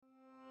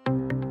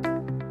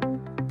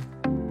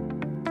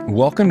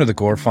Welcome to the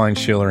Gorfine,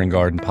 Schiller &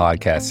 Garden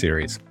podcast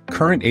series.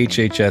 Current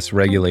HHS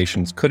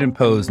regulations could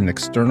impose an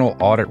external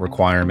audit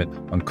requirement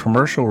on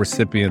commercial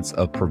recipients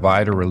of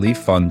provider relief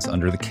funds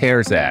under the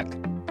CARES Act.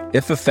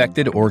 If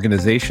affected,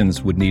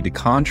 organizations would need to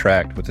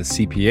contract with a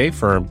CPA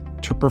firm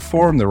to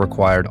perform the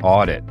required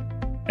audit.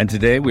 And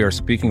today we are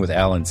speaking with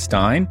Alan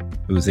Stein,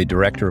 who is a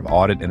Director of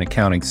Audit and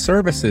Accounting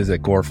Services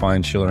at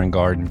Gorfine, Schiller &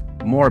 Garden,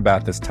 more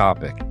about this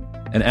topic.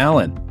 And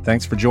Alan,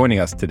 thanks for joining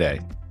us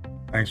today.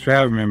 Thanks for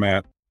having me,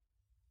 Matt.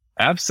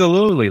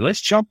 Absolutely.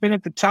 Let's jump in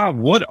at the top.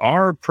 What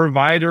are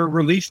provider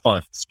relief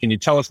funds? Can you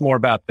tell us more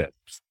about this?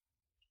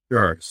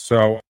 Sure.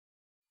 So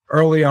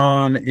early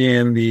on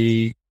in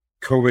the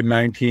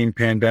COVID-19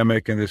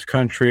 pandemic in this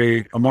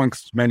country,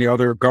 amongst many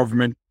other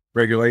government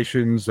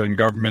regulations and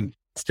government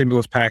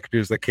stimulus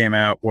packages that came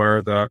out,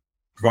 were the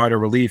provider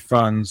relief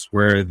funds,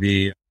 where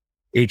the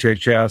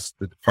HHS,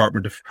 the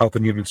Department of Health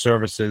and Human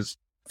Services,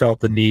 felt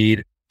the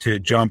need to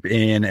jump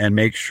in and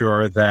make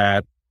sure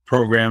that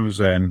programs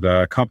and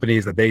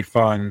companies that they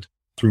fund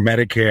through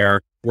Medicare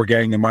were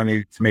getting the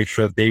money to make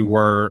sure that they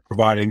were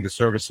providing the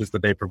services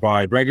that they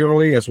provide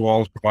regularly, as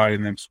well as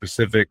providing them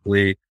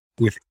specifically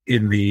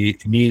within the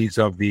needs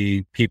of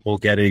the people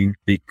getting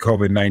the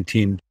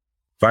COVID-19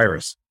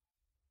 virus.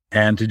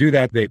 And to do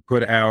that, they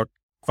put out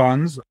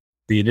funds.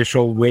 The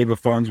initial wave of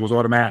funds was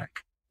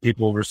automatic.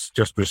 People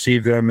just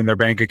received them in their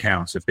bank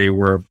accounts if they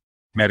were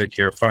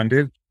Medicare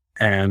funded,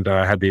 and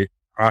had the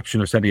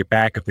option of sending it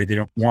back if they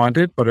didn't want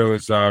it. But it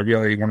was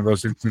really one of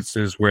those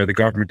instances where the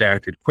government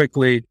acted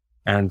quickly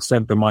and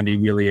sent the money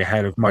really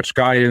ahead of much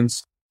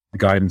guidance. The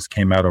guidance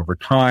came out over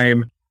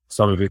time,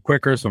 some of it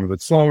quicker, some of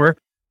it slower.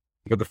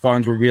 But the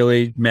funds were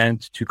really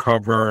meant to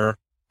cover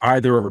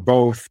either or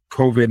both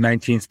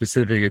COVID-19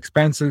 specific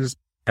expenses,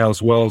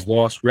 as well as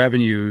lost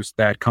revenues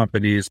that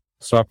companies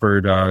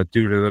suffered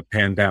due to the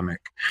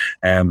pandemic.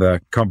 And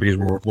the companies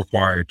were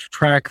required to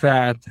track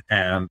that,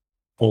 and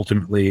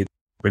ultimately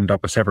opened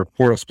up a separate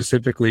portal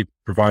specifically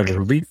provided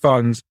relief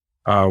funds,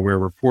 where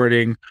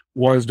reporting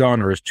was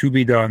done or is to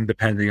be done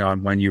depending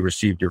on when you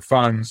received your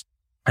funds,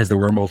 as there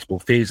were multiple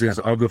phases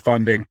of the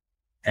funding.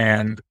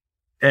 And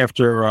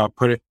after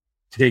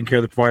taking care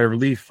of the provider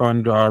relief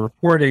fund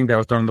reporting that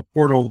was done in the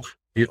portal,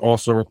 it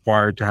also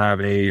required to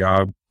have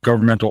a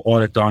governmental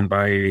audit done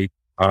by a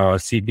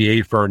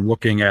CPA firm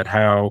looking at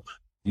how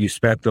you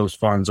spent those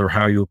funds or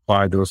how you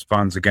applied those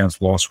funds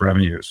against lost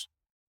revenues.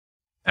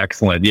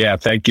 Excellent. Yeah,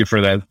 thank you for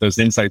those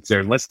insights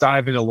there. Let's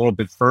dive in a little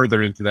bit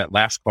further into that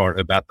last part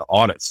about the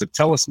audit. So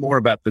tell us more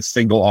about the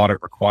single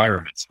audit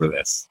requirements for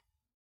this.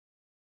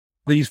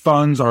 These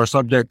funds are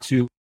subject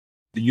to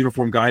the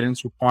uniform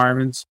guidance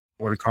requirements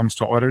when it comes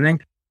to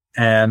auditing.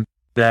 And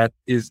that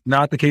is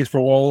not the case for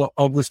all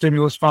of the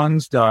stimulus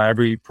funds.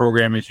 Every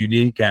program is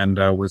unique and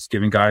was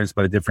given guidance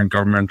by the different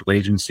governmental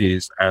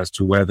agencies as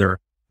to whether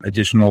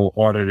additional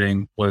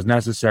auditing was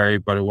necessary.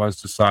 But it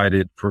was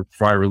decided for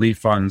provider relief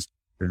funds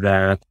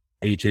that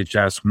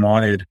HHS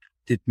wanted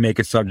to make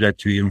it subject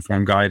to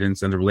uniform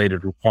guidance and the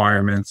related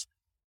requirements.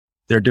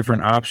 There are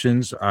different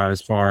options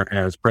as far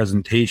as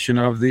presentation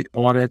of the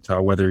audit,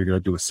 whether you're going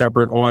to do a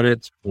separate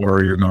audit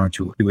or you're going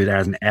to do it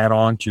as an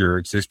add-on to your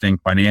existing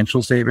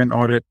financial statement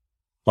audit.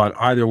 But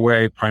either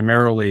way,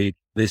 primarily,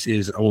 this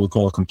is what we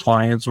call a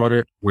compliance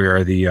audit,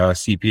 where the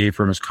CPA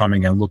firm is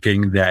coming and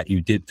looking that you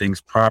did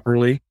things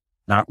properly,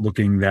 not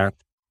looking that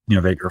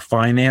your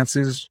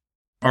finances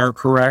are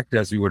correct,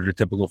 as you would in a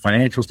typical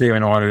financial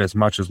statement audit, as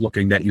much as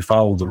looking that you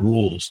follow the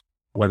rules,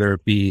 whether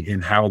it be in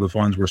how the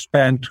funds were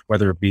spent,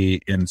 whether it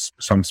be in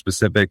some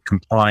specific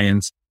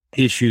compliance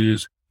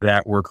issues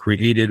that were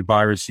created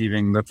by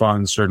receiving the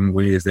funds, certain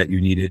ways that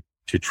you needed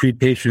to treat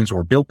patients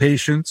or bill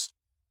patients.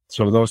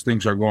 So those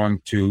things are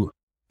going to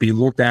be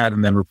looked at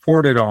and then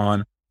reported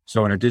on.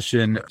 So in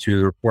addition to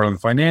the report on the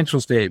financial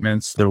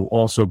statements, there will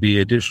also be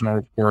additional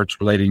reports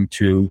relating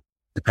to,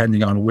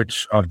 depending on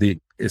which of the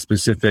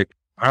specific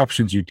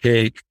options you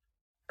take,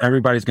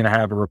 everybody's going to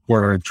have a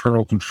report on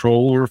internal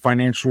control over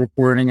financial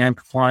reporting and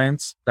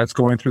compliance that's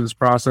going through this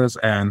process.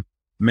 And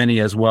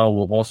many as well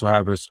will also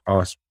have a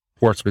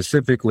report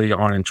specifically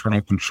on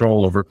internal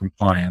control over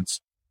compliance.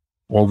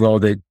 Although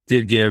they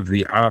did give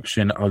the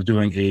option of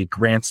doing a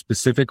grant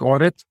specific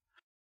audit,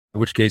 in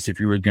which case, if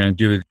you were going to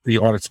do the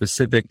audit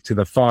specific to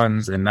the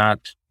funds and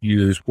not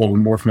use what we're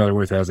more familiar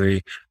with as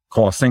a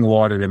single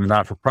audit in the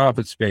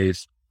not-for-profit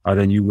space,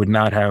 then you would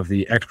not have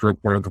the extra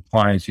report on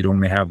compliance. You'd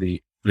only have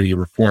the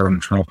report on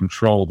internal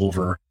control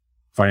over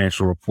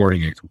financial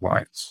reporting and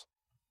compliance.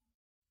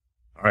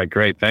 All right,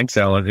 great. Thanks,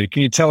 Alan.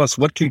 Can you tell us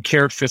what can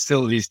care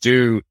facilities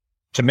do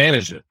to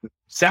manage it?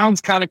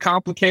 Sounds kind of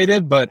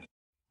complicated, but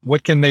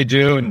what can they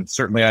do? And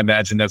certainly, I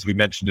imagine, as we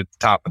mentioned at the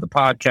top of the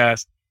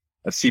podcast,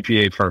 a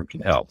CPA firm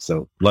can help.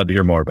 So love to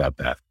hear more about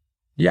that.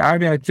 Yeah,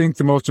 I think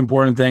the most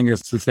important thing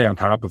is to stay on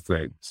top of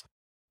things.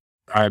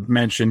 I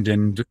mentioned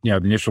in the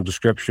initial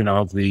description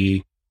of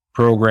the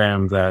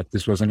program that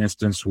this was an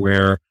instance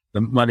where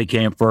the money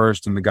came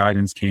first and the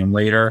guidance came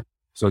later.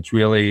 So it's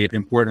really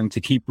important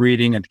to keep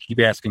reading and to keep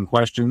asking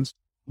questions.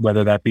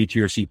 whether that be to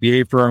your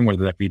CPA firm,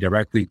 whether that be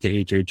directly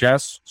to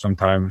HHS.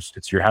 Sometimes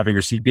it's you're having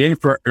your CPA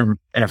firm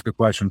ask a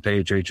question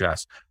to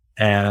HHS,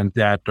 and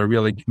that are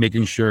really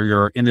making sure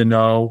you're in the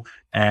know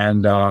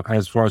and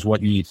as far as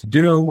what you need to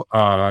do,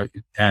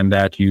 and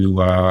that you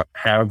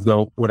have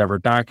the whatever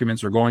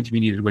documents are going to be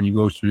needed when you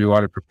go through the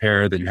audit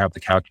prepared, that you have the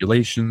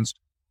calculations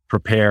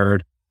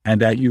prepared, and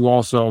that you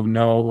also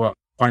know,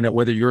 find out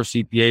whether your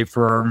CPA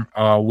firm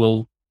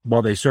will,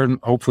 well,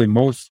 hopefully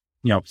most,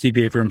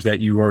 CPA firms that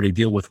you already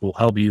deal with will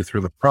help you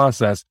through the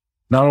process.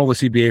 Not all the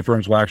CPA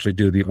firms will actually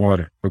do the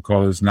audit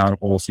because not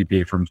all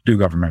CPA firms do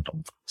governmental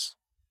audits.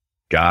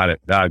 Got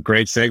it.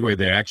 Great segue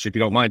there. Actually, if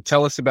you don't mind,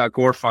 tell us about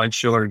Gore, Fine,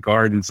 Schiller &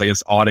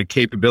 Gardner's, audit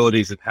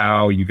capabilities and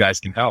how you guys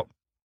can help.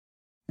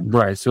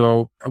 Right.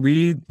 So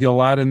we deal a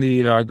lot in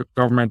the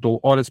governmental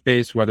audit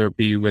space, whether it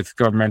be with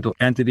governmental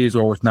entities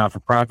or with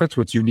not-for-profits.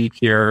 What's unique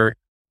here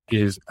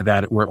is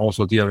that we're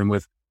also dealing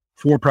with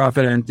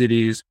for-profit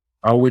entities,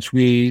 which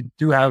we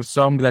do have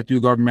some that do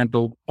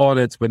governmental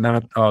audits, but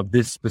not of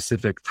this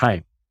specific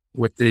type.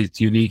 What is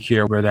unique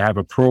here, where they have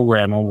a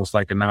program almost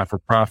like a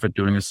not-for-profit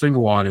doing a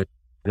single audit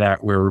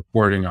that we're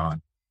reporting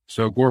on.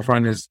 So Gore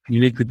Fund is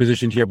uniquely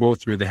positioned here,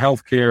 both through the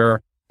healthcare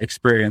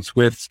experience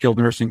with skilled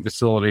nursing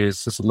facilities,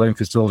 assisted living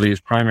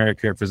facilities, primary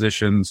care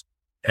physicians,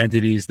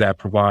 entities that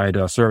provide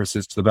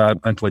services to the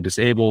mentally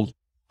disabled,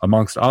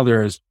 amongst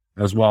others,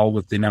 as well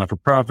with the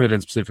not-for-profit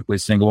and specifically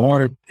single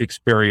audit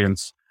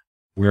experience,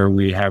 where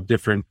we have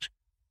different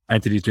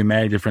entities doing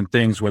many different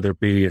things, whether it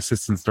be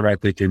assistance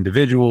directly to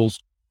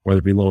individuals, whether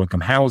it be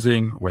low-income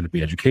housing, whether it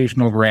be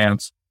educational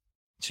grants,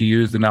 to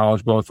use the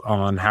knowledge both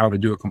on how to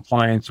do a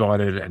compliance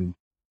audit and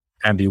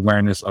the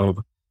awareness of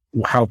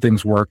how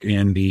things work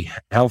in the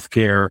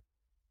healthcare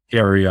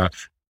area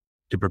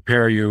to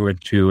prepare you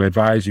and to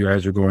advise you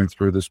as you're going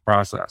through this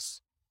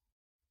process.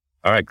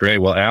 All right, great.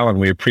 Well, Alan,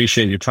 we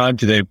appreciate your time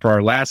today. For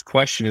our last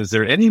question, is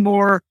there any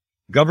more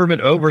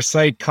government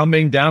oversight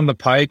coming down the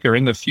pike or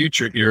in the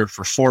future here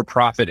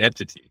for-profit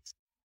entities?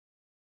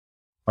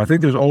 I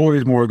think there's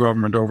always more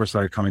government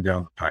oversight coming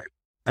down the pipe.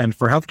 And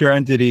for healthcare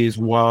entities,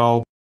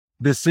 while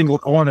this single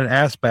audit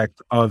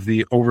aspect of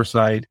the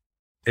oversight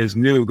is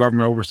new,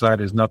 government oversight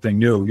is nothing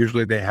new.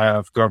 Usually they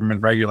have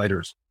government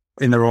regulators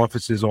in their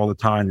offices all the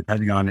time,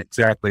 depending on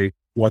exactly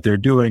what they're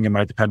doing. It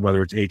might depend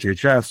whether it's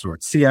HHS or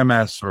it's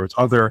CMS or it's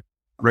other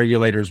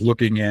regulators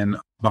looking in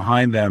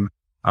behind them.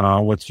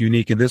 What's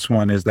unique in this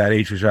one is that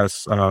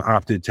HHS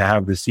opted to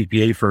have the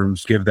CPA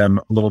firms give them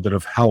a little bit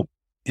of help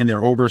in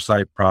their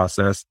oversight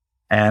process.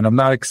 And I'm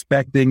not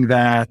expecting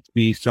that to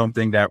be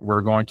something that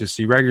we're going to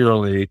see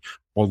regularly,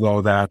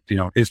 although that,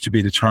 is to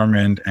be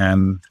determined,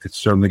 and it's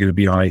certainly going to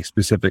be on a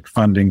specific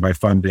funding by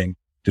funding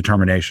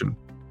determination.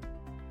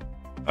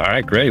 All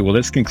right, great. Well,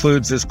 this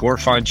concludes this Gore,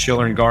 Fine,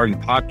 Schiller & Gardner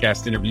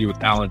podcast interview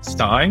with Alan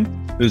Stein,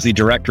 who's the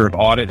Director of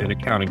Audit and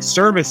Accounting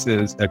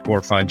Services at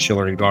Gore, Fine,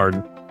 Schiller &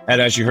 Gardner. And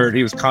as you heard,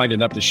 he was kind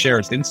enough to share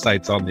his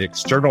insights on the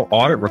external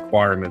audit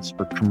requirements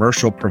for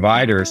commercial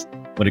providers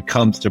when it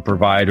comes to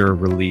provider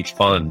relief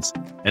funds.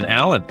 And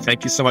Alan,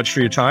 thank you so much for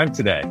your time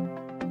today.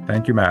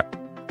 Thank you, Matt.